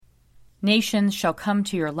Nations shall come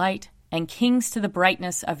to your light, and kings to the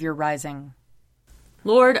brightness of your rising.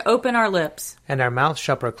 Lord, open our lips, and our mouth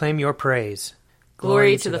shall proclaim your praise.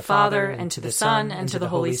 Glory to the Father, and to the Son, and to the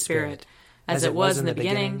Holy Spirit, as it was in the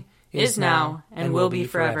beginning, is now, and will be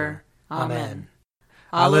forever. Amen.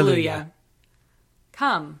 Alleluia.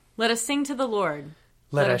 Come, let us sing to the Lord.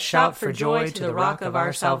 Let us shout for joy to the rock of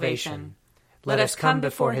our salvation. Let us come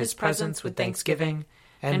before his presence with thanksgiving,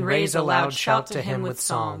 and raise a loud shout to him with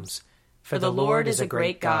psalms. For the Lord is a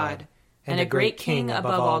great God, and a great King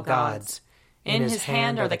above all gods. In his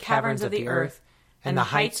hand are the caverns of the earth, and the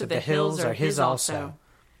heights of the hills are his also.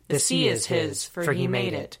 The sea is his, for he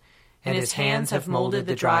made it, and his hands have molded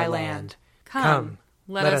the dry land. Come,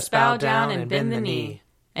 let us bow down and bend the knee,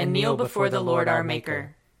 and kneel before the Lord our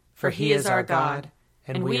Maker. For he is our God,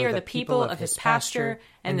 and we are the people of his pasture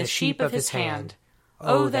and the sheep of his hand.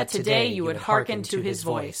 Oh, that today you would hearken to his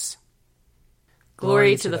voice.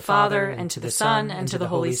 Glory to the Father, and to the Son, and to the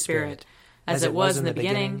Holy Spirit, as it was in the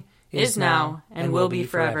beginning, is now, and will be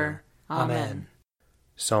forever. Amen.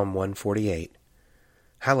 Psalm 148.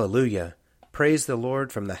 Hallelujah! Praise the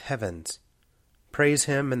Lord from the heavens. Praise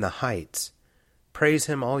him in the heights. Praise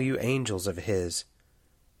him, all you angels of his.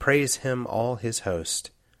 Praise him, all his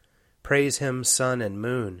host. Praise him, sun and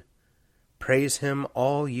moon. Praise him,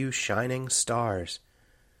 all you shining stars.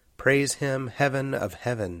 Praise him, heaven of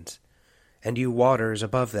heavens, and you waters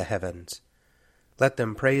above the heavens. Let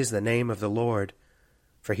them praise the name of the Lord,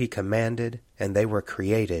 for he commanded, and they were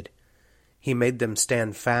created. He made them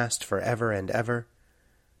stand fast forever and ever.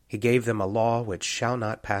 He gave them a law which shall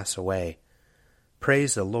not pass away.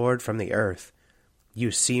 Praise the Lord from the earth, you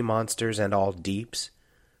sea monsters and all deeps,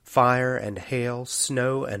 fire and hail,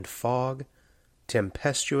 snow and fog,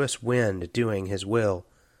 tempestuous wind doing his will,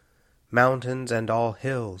 mountains and all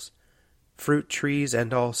hills, fruit trees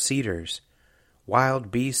and all cedars,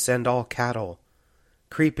 wild beasts and all cattle,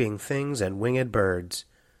 creeping things and winged birds,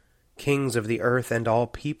 kings of the earth and all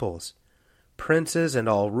peoples, princes and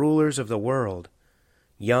all rulers of the world,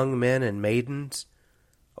 young men and maidens,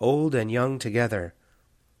 old and young together.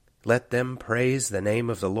 Let them praise the name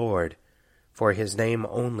of the Lord, for his name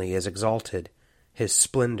only is exalted. His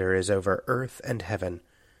splendor is over earth and heaven.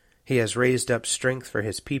 He has raised up strength for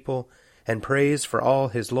his people, and praise for all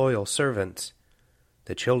his loyal servants,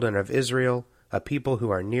 the children of Israel, a people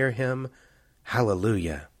who are near him.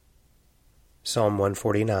 Hallelujah. Psalm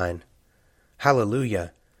 149.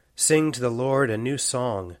 Hallelujah. Sing to the Lord a new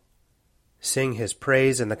song. Sing his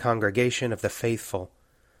praise in the congregation of the faithful.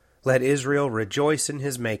 Let Israel rejoice in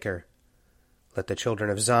his Maker. Let the children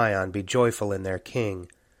of Zion be joyful in their King.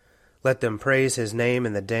 Let them praise his name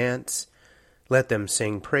in the dance. Let them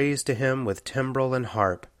sing praise to him with timbrel and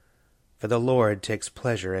harp. For the Lord takes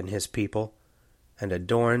pleasure in his people, and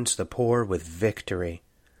adorns the poor with victory.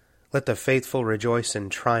 Let the faithful rejoice in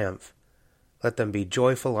triumph. Let them be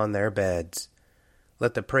joyful on their beds.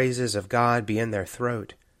 Let the praises of God be in their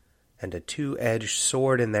throat, and a two-edged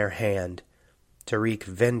sword in their hand, to wreak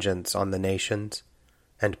vengeance on the nations,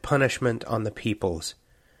 and punishment on the peoples,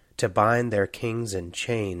 to bind their kings in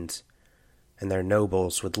chains, and their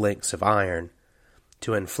nobles with links of iron,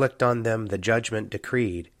 to inflict on them the judgment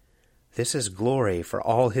decreed. This is glory for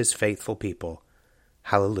all his faithful people.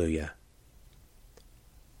 Hallelujah.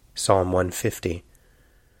 Psalm 150.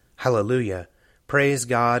 Hallelujah. Praise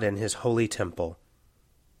God in his holy temple.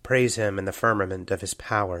 Praise him in the firmament of his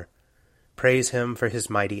power. Praise him for his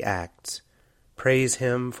mighty acts. Praise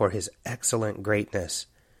him for his excellent greatness.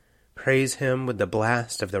 Praise him with the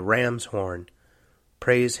blast of the ram's horn.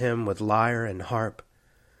 Praise him with lyre and harp.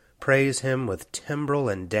 Praise him with timbrel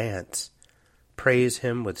and dance. Praise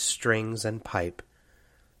him with strings and pipe.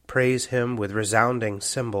 Praise him with resounding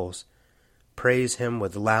cymbals. Praise him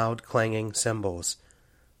with loud clanging cymbals.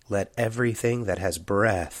 Let everything that has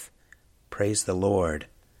breath praise the Lord.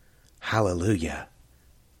 Hallelujah.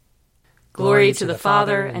 Glory to the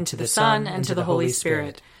Father, and to the Son, and to the Holy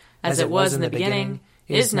Spirit, as it was in the beginning,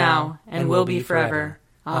 is now, and will be forever.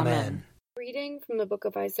 Amen. Reading from the book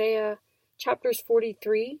of Isaiah, chapters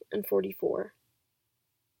 43 and 44.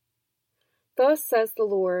 Thus says the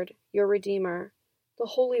Lord, your Redeemer, the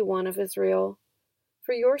Holy One of Israel.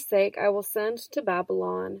 For your sake I will send to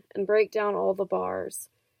Babylon and break down all the bars,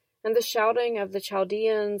 and the shouting of the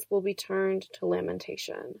Chaldeans will be turned to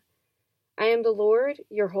lamentation. I am the Lord,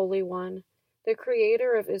 your Holy One, the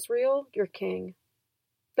Creator of Israel, your King.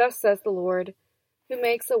 Thus says the Lord, who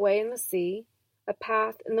makes a way in the sea, a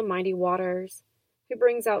path in the mighty waters, who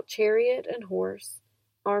brings out chariot and horse,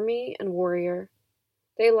 army and warrior.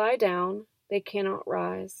 They lie down, they cannot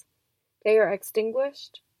rise. They are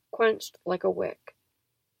extinguished, quenched like a wick.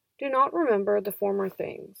 Do not remember the former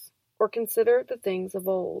things, or consider the things of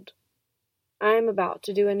old. I am about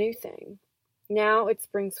to do a new thing. Now it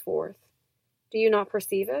springs forth. Do you not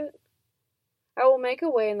perceive it? I will make a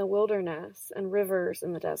way in the wilderness and rivers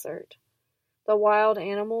in the desert. The wild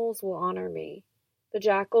animals will honor me, the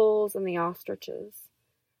jackals and the ostriches.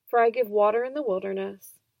 For I give water in the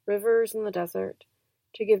wilderness, rivers in the desert,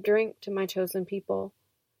 to give drink to my chosen people,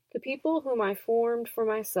 the people whom I formed for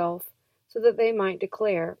myself, so that they might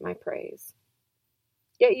declare my praise.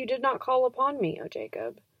 Yet you did not call upon me, O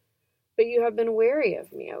Jacob, but you have been weary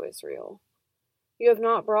of me, O Israel. You have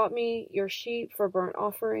not brought me your sheep for burnt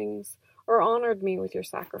offerings, or honored me with your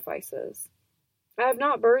sacrifices. I have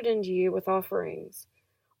not burdened you with offerings,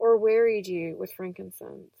 or wearied you with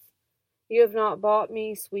frankincense. You have not bought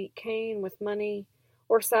me sweet cane with money,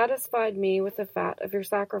 or satisfied me with the fat of your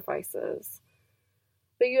sacrifices.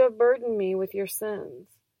 But you have burdened me with your sins.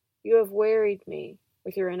 You have wearied me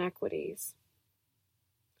with your iniquities.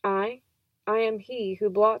 I am he who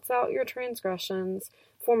blots out your transgressions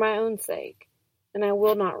for my own sake, and I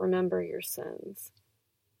will not remember your sins.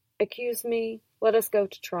 Accuse me, let us go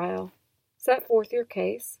to trial. Set forth your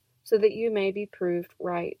case, so that you may be proved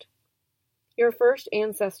right. Your first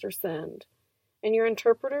ancestor sinned, and your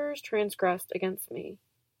interpreters transgressed against me.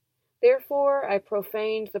 Therefore I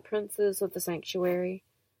profaned the princes of the sanctuary.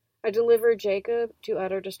 I delivered Jacob to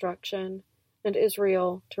utter destruction, and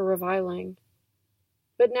Israel to reviling.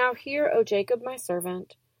 But now hear, O Jacob my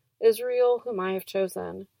servant, Israel whom I have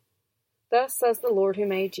chosen. Thus says the Lord who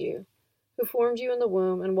made you, who formed you in the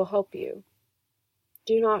womb and will help you.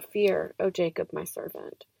 Do not fear, O Jacob my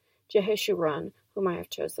servant, Jeshurun whom I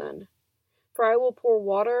have chosen. For I will pour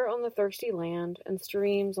water on the thirsty land and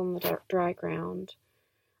streams on the dry ground.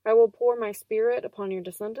 I will pour my spirit upon your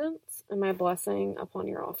descendants and my blessing upon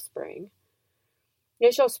your offspring.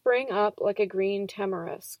 They shall spring up like a green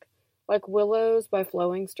tamarisk, like willows by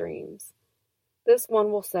flowing streams. This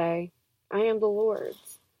one will say, I am the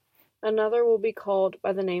Lord's. Another will be called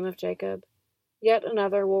by the name of Jacob. Yet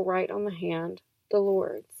another will write on the hand, the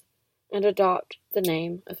Lord's, and adopt the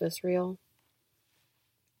name of Israel.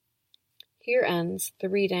 Here ends the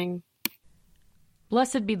reading.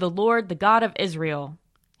 Blessed be the Lord, the God of Israel.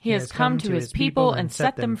 He has come to his people and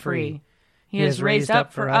set them free. He has raised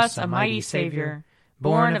up for us a mighty Savior,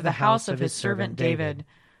 born of the house of his servant David.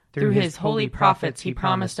 Through his holy prophets he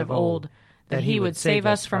promised of old that he would save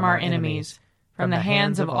us from our enemies, from the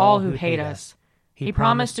hands of all who hate us. He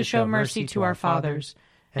promised to show mercy to our fathers,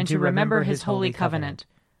 and to remember his holy covenant.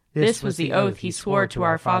 This was the oath he swore to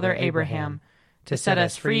our father Abraham, to set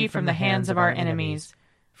us free from the hands of our enemies,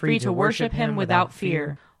 free to worship him without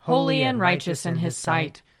fear, holy and righteous in his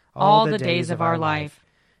sight, all the days of our life.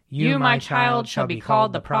 You, my child, shall be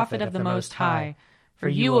called the prophet of the Most High, for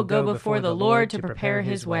you will go before the Lord to prepare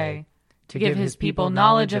his way, to give his people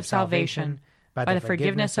knowledge of salvation, by the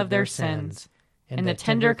forgiveness of their sins. In the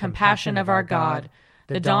tender compassion of our God,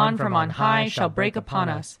 the dawn from on high shall break upon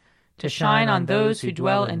us, to shine on those who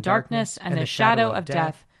dwell in darkness and the shadow of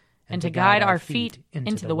death, and to guide our feet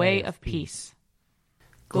into the way of peace.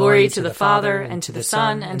 Glory to the Father, and to the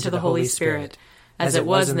Son, and to the Holy Spirit, as it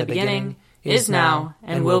was in the beginning, is now,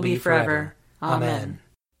 and will be forever. Amen.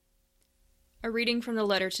 A reading from the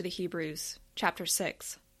letter to the Hebrews, chapter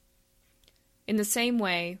 6. In the same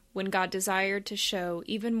way, when God desired to show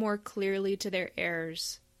even more clearly to their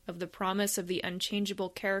heirs of the promise of the unchangeable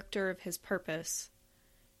character of his purpose,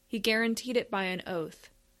 he guaranteed it by an oath,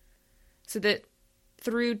 so that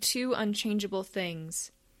through two unchangeable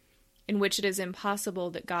things, in which it is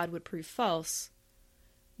impossible that God would prove false,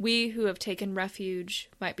 we who have taken refuge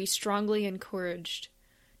might be strongly encouraged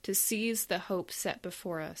to seize the hope set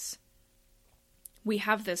before us. We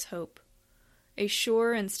have this hope, a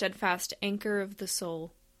sure and steadfast anchor of the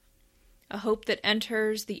soul, a hope that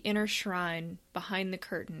enters the inner shrine behind the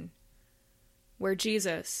curtain, where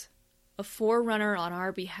Jesus, a forerunner on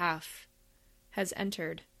our behalf, has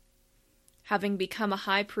entered, having become a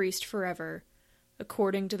high priest forever,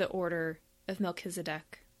 according to the order of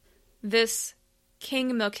Melchizedek. This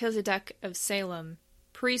King Melchizedek of Salem,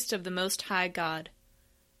 priest of the Most High God,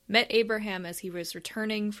 met Abraham as he was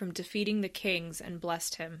returning from defeating the kings and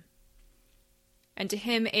blessed him. And to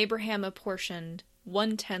him Abraham apportioned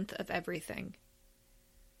 1/10 of everything.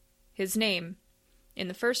 His name, in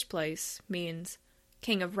the first place, means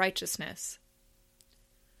King of Righteousness.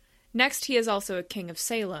 Next he is also a king of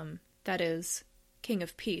Salem, that is, King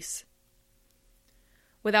of Peace.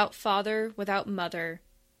 Without father, without mother,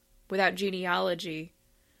 without genealogy,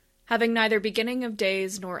 having neither beginning of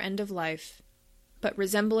days nor end of life, but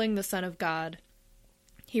resembling the Son of God,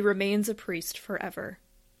 he remains a priest forever.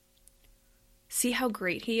 See how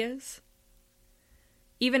great he is?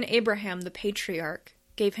 Even Abraham the patriarch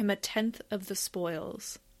gave him 1/10 of the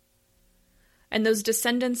spoils. And those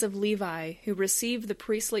descendants of Levi who receive the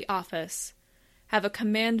priestly office have a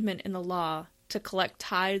commandment in the law to collect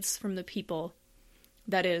tithes from the people,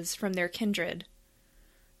 that is, from their kindred,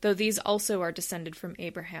 though these also are descended from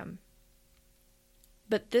Abraham.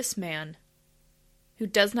 But this man, who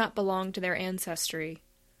does not belong to their ancestry,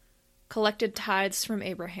 collected tithes from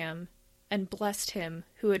Abraham and blessed him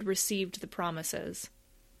who had received the promises.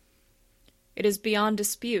 It is beyond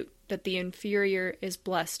dispute that the inferior is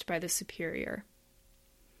blessed by the superior.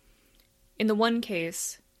 In the one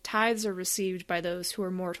case, tithes are received by those who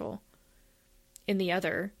are mortal. In the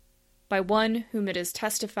other, by one whom it is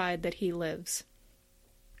testified that he lives.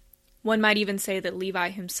 One might even say that Levi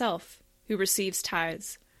himself, who receives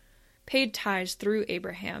tithes, paid tithes through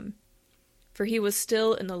Abraham, for he was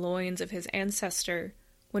still in the loins of his ancestor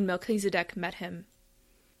when Melchizedek met him.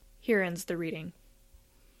 Here ends the reading.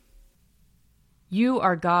 You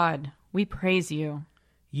are God, we praise you.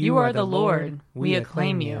 You are the Lord, we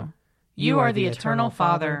acclaim you. You are the eternal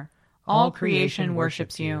Father, all creation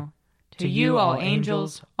worships you. To you all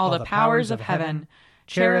angels, all the powers of heaven,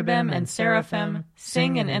 cherubim and seraphim,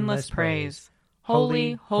 sing in endless praise.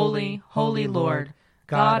 Holy, holy, holy Lord,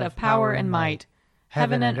 God of power and might.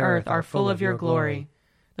 Heaven and earth are full of your glory.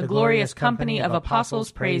 The glorious company of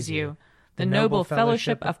apostles praise you. The noble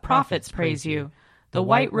fellowship of prophets praise you. The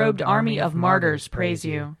white-robed army of martyrs praise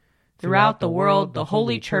you. Throughout the world the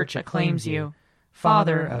Holy Church acclaims you.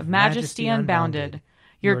 Father of majesty unbounded,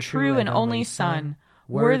 your true and only Son,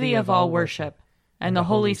 worthy of all worship, and the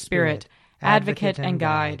Holy Spirit, advocate and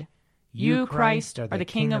guide. You, Christ, are the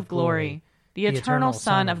King of glory, the eternal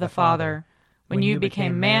Son of the Father. When you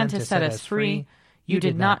became man to set us free, you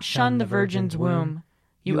did not shun the Virgin's womb.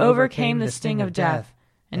 You overcame the sting of death,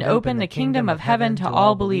 and opened the kingdom of heaven to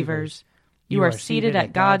all believers. You are seated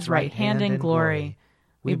at God's right hand in glory.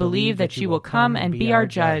 We believe that you will come and be our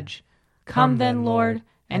judge. Come then, Lord,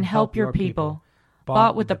 and help your people,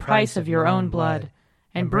 bought with the price of your own blood,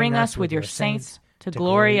 and bring us with your saints to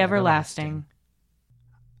glory everlasting.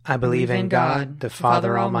 I believe in God, the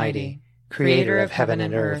Father Almighty, creator of heaven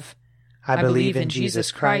and earth. I believe in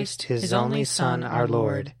Jesus Christ, his only Son, our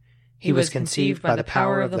Lord. He was conceived by the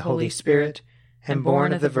power of the Holy Spirit and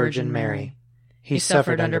born of the Virgin Mary. He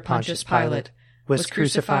suffered under Pontius Pilate, was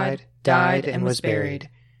crucified, died, and was buried.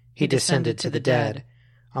 He descended to the dead.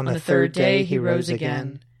 On the third day he rose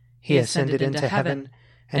again. He ascended into heaven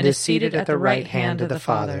and is seated at the right hand of the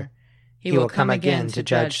Father. He will come again to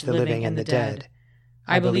judge the living and the dead.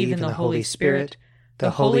 I believe in the Holy Spirit,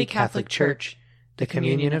 the Holy Catholic Church, the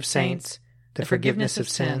communion of saints, the forgiveness of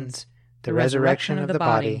sins, the resurrection of the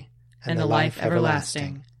body, and the life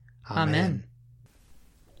everlasting. Amen.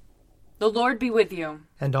 The Lord be with you.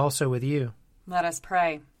 And also with you. Let us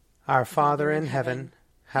pray. Our Father in heaven,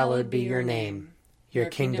 hallowed be your name. Your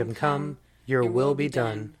kingdom come, your will be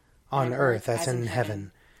done, on earth as in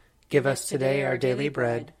heaven. Give us today our daily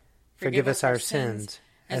bread. Forgive us our sins,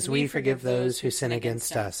 as we forgive those who sin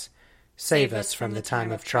against us. Save us from the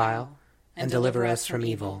time of trial, and deliver us from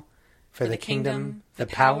evil. For the kingdom, the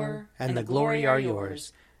power, and the glory are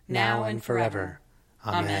yours, now and forever.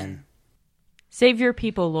 Amen. Save your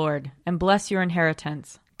people, Lord, and bless your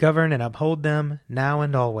inheritance. Govern and uphold them, now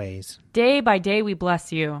and always. Day by day we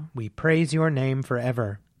bless you. We praise your name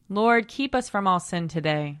forever. Lord, keep us from all sin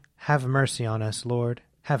today. Have mercy on us, Lord.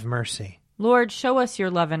 Have mercy. Lord, show us your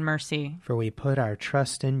love and mercy. For we put our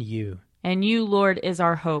trust in you. And you, Lord, is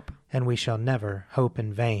our hope. And we shall never hope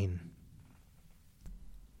in vain.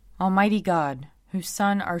 Almighty God, whose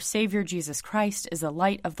Son, our Savior Jesus Christ, is the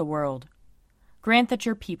light of the world, grant that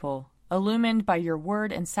your people, illumined by your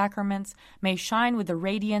word and sacraments, may shine with the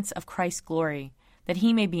radiance of Christ's glory, that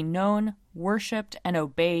he may be known, worshipped, and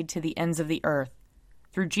obeyed to the ends of the earth.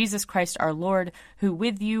 Through Jesus Christ our Lord, who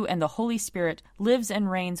with you and the Holy Spirit lives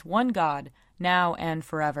and reigns one God, now and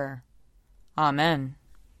forever. Amen.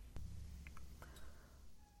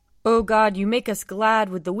 O God, you make us glad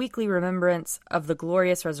with the weekly remembrance of the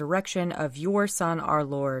glorious resurrection of your Son, our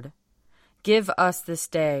Lord. Give us this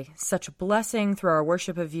day such blessing through our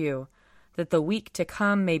worship of you, that the week to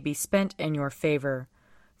come may be spent in your favor.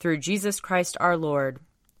 Through Jesus Christ our Lord.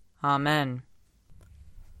 Amen.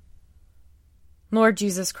 Lord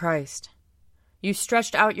Jesus Christ, you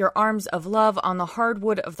stretched out your arms of love on the hard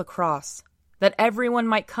wood of the cross, that everyone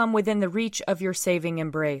might come within the reach of your saving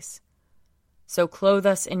embrace. So clothe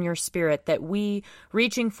us in your Spirit, that we,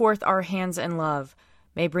 reaching forth our hands in love,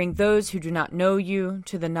 may bring those who do not know you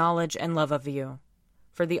to the knowledge and love of you.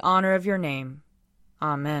 For the honor of your name.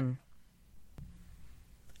 Amen.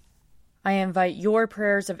 I invite your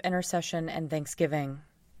prayers of intercession and thanksgiving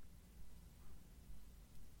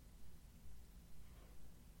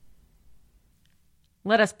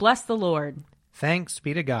Let us bless the Lord. Thanks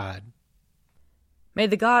be to God. May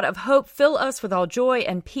the God of hope fill us with all joy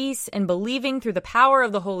and peace in believing through the power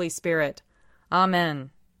of the Holy Spirit.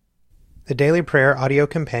 Amen. The Daily Prayer audio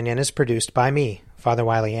companion is produced by me, Father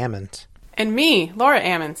Wiley Ammons. And me, Laura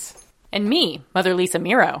Ammons. And me, Mother Lisa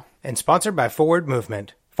Miro. And sponsored by Forward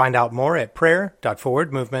Movement. Find out more at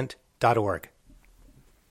prayer.forwardmovement.org.